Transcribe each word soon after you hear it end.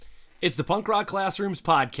It's the Punk Rock Classrooms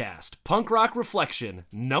podcast, Punk Rock Reflection,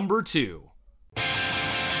 number 2.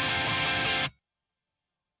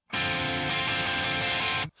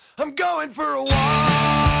 I'm going for a walk,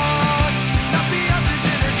 not the after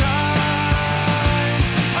dinner kind.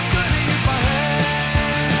 I'm gonna use my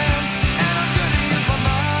hands, and I'm gonna use my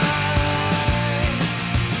mind.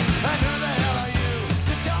 And who the hell are you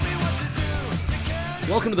to tell me what to do? You can't.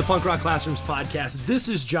 Welcome to the Punk Rock Classrooms podcast. This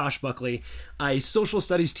is Josh Buckley, a social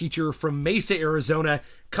studies teacher from Mesa, Arizona,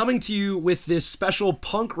 coming to you with this special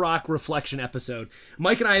punk rock reflection episode.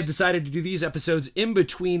 Mike and I have decided to do these episodes in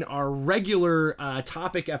between our regular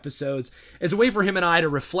topic episodes as a way for him and I to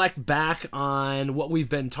reflect back on what we've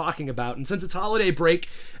been talking about. And since it's holiday break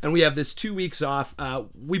and we have this 2 weeks off,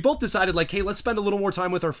 we both decided hey, let's spend a little more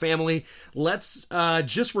time with our family. Let's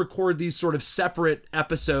just record these sort of separate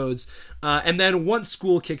episodes. And then once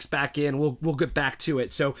school kicks back in, we'll get back to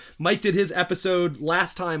it. So Mike did his episode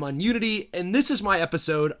last time on Unity, and this is my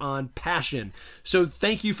episode on passion. So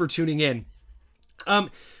thank you for tuning in.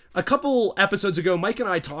 A couple episodes ago, Mike and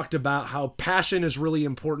I talked about how passion is really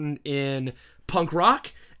important in punk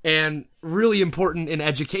rock and really important in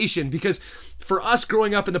education, because for us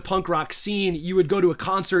growing up in the punk rock scene, you would go to a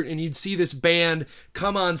concert and you'd see this band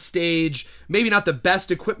come on stage, maybe not the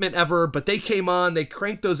best equipment ever, but they came on, they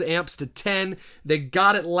cranked those amps to 10, they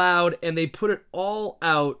got it loud, and they put it all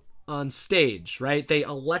out on stage, right? They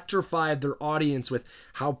electrified their audience with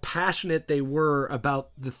how passionate they were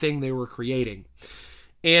about the thing they were creating.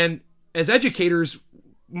 And as educators,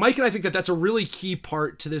 Mike and I think that that's a really key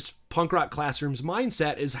part to this punk rock classroom's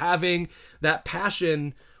mindset, is having that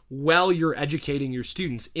passion while you're educating your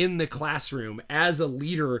students in the classroom as a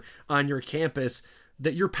leader on your campus,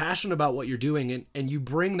 that you're passionate about what you're doing and you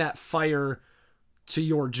bring that fire to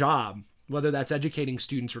your job, whether that's educating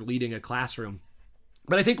students or leading a classroom.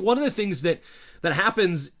 But I think one of the things that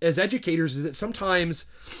happens as educators is that sometimes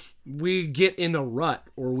we get in a rut,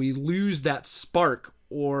 or we lose that spark,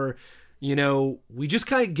 or, we just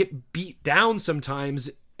kind of get beat down sometimes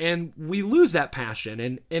and we lose that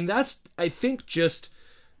passion. And that's, I think,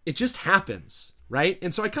 it just happens, right?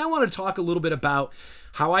 And so I kind of want to talk a little bit about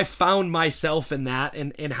how I found myself in that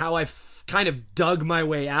and how I've kind of dug my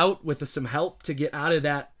way out with some help to get out of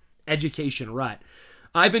that education rut.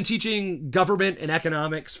 I've been teaching government and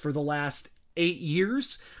economics for the last 8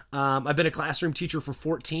 years. I've been a classroom teacher for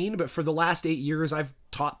 14, but for the last 8 years, I've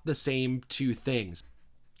taught the same two things.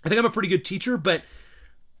 I think I'm a pretty good teacher, but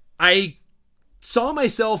I saw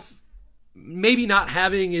myself maybe not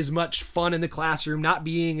having as much fun in the classroom, not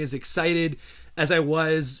being as excited as I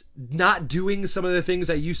was, not doing some of the things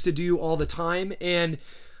I used to do all the time. And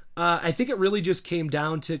I think it really just came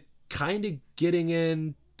down to kind of getting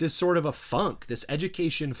in this sort of a funk, this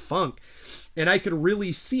education funk. And I could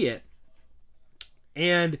really see it.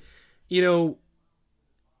 And,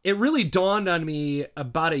 it really dawned on me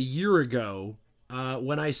about a year ago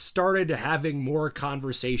when I started having more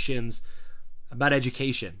conversations about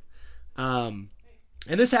education. And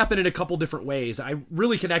this happened in a couple different ways. I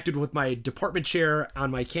really connected with my department chair on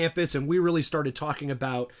my campus, and we really started talking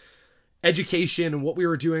about education and what we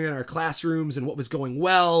were doing in our classrooms and what was going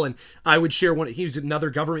well. And I would share he was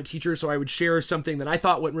another government teacher, so I would share something that I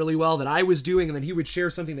thought went really well that I was doing, and then he would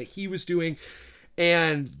share something that he was doing.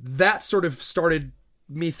 And that sort of started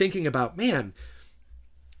me thinking about, man,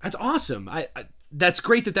 that's awesome. That's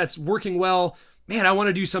great that that's working well. Man, I want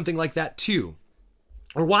to do something like that too.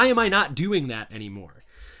 Or why am I not doing that anymore?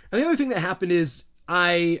 And the other thing that happened is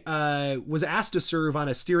I was asked to serve on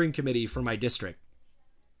a steering committee for my district.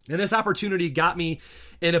 And this opportunity got me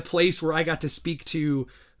in a place where I got to speak to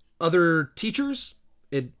other teachers.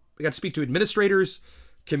 I got to speak to administrators,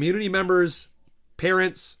 community members,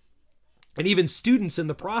 parents, and even students in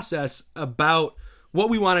the process about what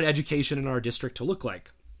we wanted education in our district to look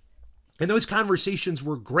like. And those conversations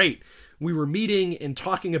were great. We were meeting and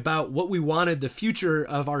talking about what we wanted the future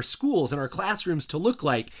of our schools and our classrooms to look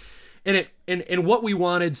like. And what we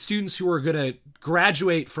wanted students who were going to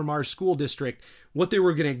graduate from our school district, what they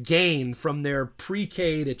were going to gain from their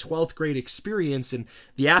pre-K to 12th grade experience, and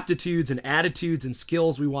the aptitudes and attitudes and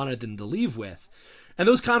skills we wanted them to leave with. And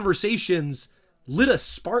those conversations lit a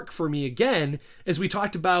spark for me again as we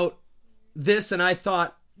talked about this. And I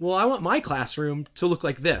thought, well, I want my classroom to look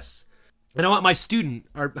like this. And I want my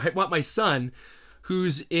son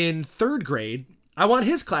who's in 3rd grade, I want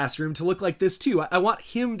his classroom to look like this too. I want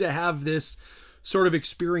him to have this sort of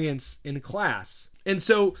experience in class. And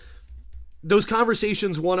so those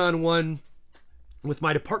conversations one-on-one with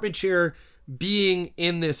my department chair, being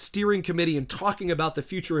in this steering committee and talking about the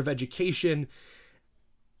future of education.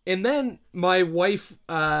 And then my wife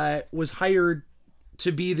was hired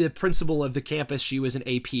to be the principal of the campus she was an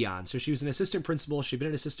AP on. So she was an assistant principal. She'd been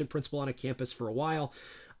an assistant principal on a campus for a while.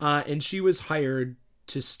 And she was hired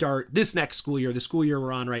to start this next school year. The school year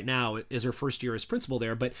we're on right now is her first year as principal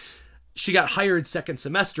there, but she got hired second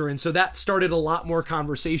semester. And so that started a lot more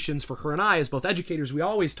conversations for her and I as both educators. We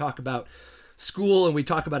always talk about school and we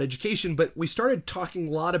talk about education, but we started talking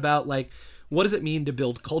a lot about like, what does it mean to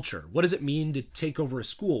build culture? What does it mean to take over a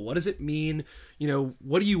school? What does it mean,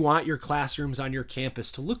 what do you want your classrooms on your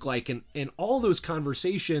campus to look like? And all those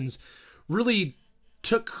conversations really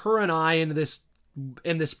took her and I in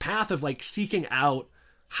this path of like seeking out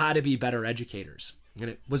how to be better educators. And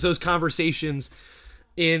it was those conversations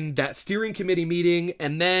in that steering committee meeting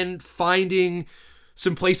and then finding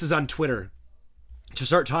some places on Twitter to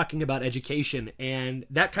start talking about education. And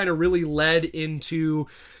that kind of really led into,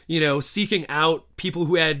 seeking out people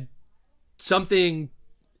who had something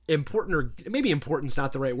important, or maybe important's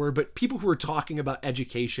not the right word, but people who were talking about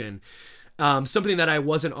education, something that I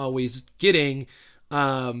wasn't always getting,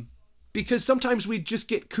 because sometimes we just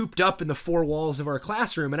get cooped up in the four walls of our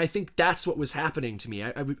classroom. And I think that's what was happening to me.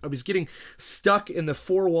 I was getting stuck in the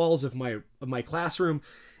four walls of my classroom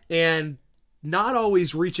and not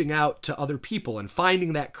always reaching out to other people and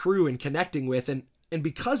finding that crew and connecting with. And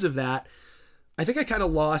because of that, I think I kind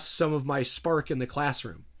of lost some of my spark in the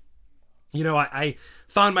classroom. I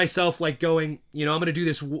found myself like going, I'm going to do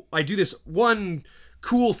this. I do this one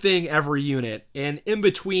cool thing every unit. And in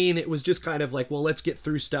between, it was just kind of like, well, let's get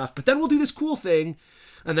through stuff, but then we'll do this cool thing.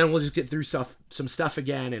 And then we'll just get through some stuff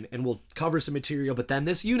again, and we'll cover some material. But then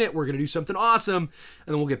this unit, we're going to do something awesome.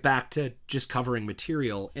 And then we'll get back to just covering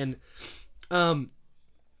material. And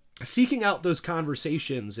seeking out those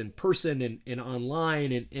conversations in person and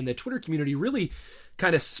online and in the Twitter community really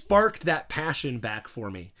kind of sparked that passion back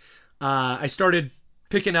for me. I started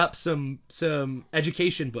picking up some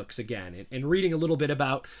education books again and reading a little bit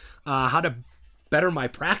about how to better my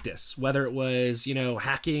practice, whether it was,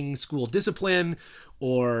 hacking school discipline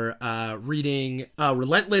or reading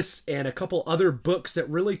Relentless and a couple other books that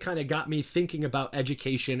really kind of got me thinking about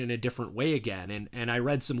education in a different way again. And I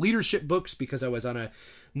read some leadership books because I was on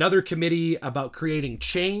another committee about creating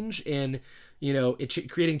change and,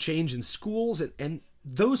 creating change in schools. And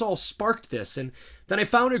those all sparked this. And then I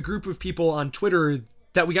found a group of people on Twitter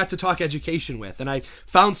that we got to talk education with. And I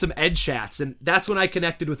found some ed chats, and that's when I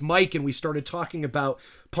connected with Mike and we started talking about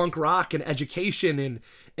punk rock and education.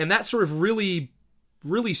 And that sort of really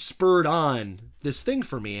spurred on this thing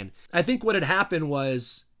for me. And I think what had happened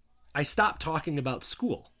was I stopped talking about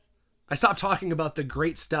school. I stopped talking about the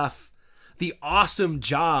great stuff, the awesome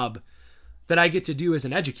job that I get to do as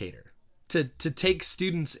an educator, to take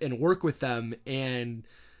students and work with them and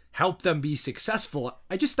help them be successful.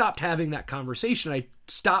 I just stopped having that conversation. I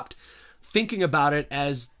stopped thinking about it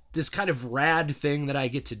as this kind of rad thing that I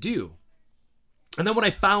get to do. And then when I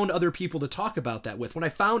found other people to talk about that with, when I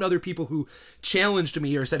found other people who challenged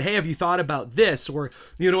me or said, hey, have you thought about this? Or,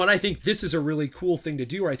 what, I think this is a really cool thing to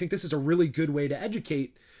do, or I think this is a really good way to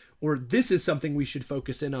educate, or this is something we should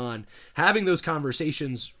focus in on. Having those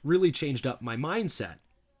conversations really changed up my mindset.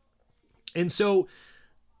 And so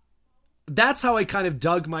that's how I kind of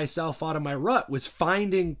dug myself out of my rut, was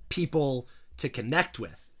finding people to connect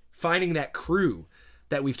with, finding that crew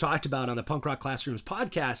that we've talked about on the Punk Rock Classrooms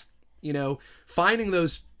podcast, finding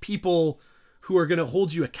those people who are going to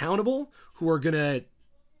hold you accountable, who are going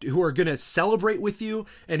to celebrate with you,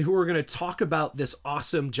 and who are going to talk about this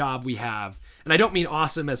awesome job we have. And I don't mean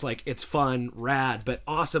awesome as like it's fun, rad, but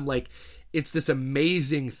awesome like it's this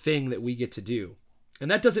amazing thing that we get to do. And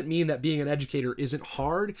that doesn't mean that being an educator isn't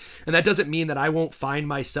hard. And that doesn't mean that I won't find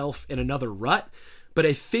myself in another rut. But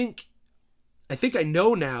I think I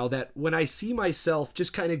know now that when I see myself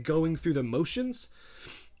just kind of going through the motions,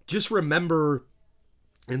 just remember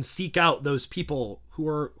and seek out those people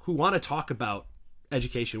who want to talk about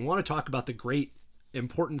education, want to talk about the great,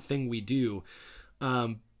 important thing we do.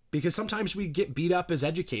 Because sometimes we get beat up as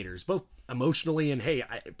educators, both emotionally and,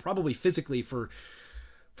 probably physically for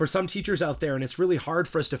some teachers out there. And it's really hard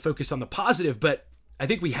for us to focus on the positive, but I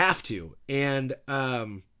think we have to. And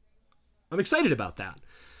I'm excited about that.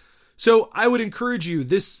 So I would encourage you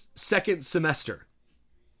this second semester,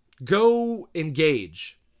 go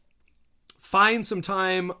engage. Find some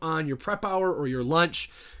time on your prep hour or your lunch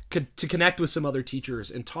to connect with some other teachers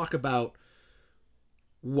and talk about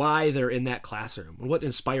why they're in that classroom and what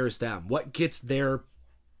inspires them, what gets their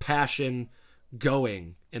passion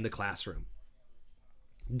going in the classroom.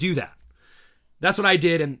 Do that. That's what I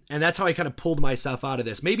did, and that's how I kind of pulled myself out of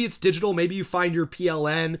this. Maybe it's digital, maybe you find your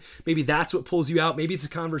PLN, maybe that's what pulls you out, maybe it's a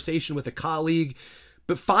conversation with a colleague,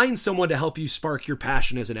 but find someone to help you spark your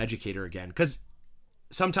passion as an educator again, because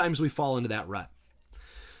sometimes we fall into that rut.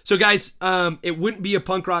 So guys, it wouldn't be a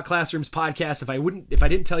Punk Rock Classrooms podcast if I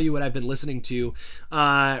didn't tell you what I've been listening to.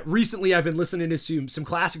 Recently, I've been listening to some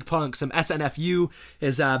classic punk. Some SNFU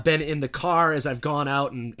has been in the car as I've gone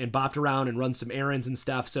out and bopped around and run some errands and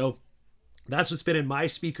stuff. So that's what's been in my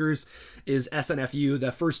speakers is SNFU,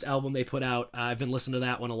 the first album they put out. I've been listening to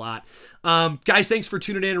that one a lot. Guys, thanks for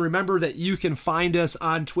tuning in. Remember that you can find us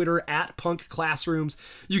on Twitter at Punk Classrooms.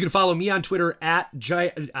 You can follow me on Twitter at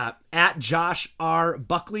Josh R.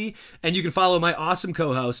 Buckley. And you can follow my awesome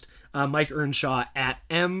co-host, Mike Earnshaw, at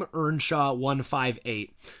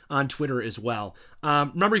mearnshaw158 on Twitter as well.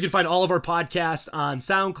 Remember, you can find all of our podcasts on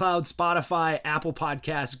SoundCloud, Spotify, Apple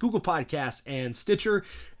Podcasts, Google Podcasts, and Stitcher.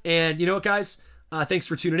 And you know what, guys? Thanks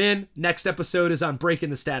for tuning in. Next episode is on breaking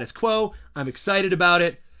the status quo. I'm excited about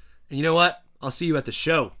it. And you know what? I'll see you at the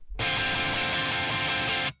show.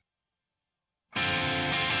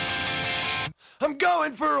 I'm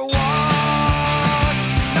going for a walk.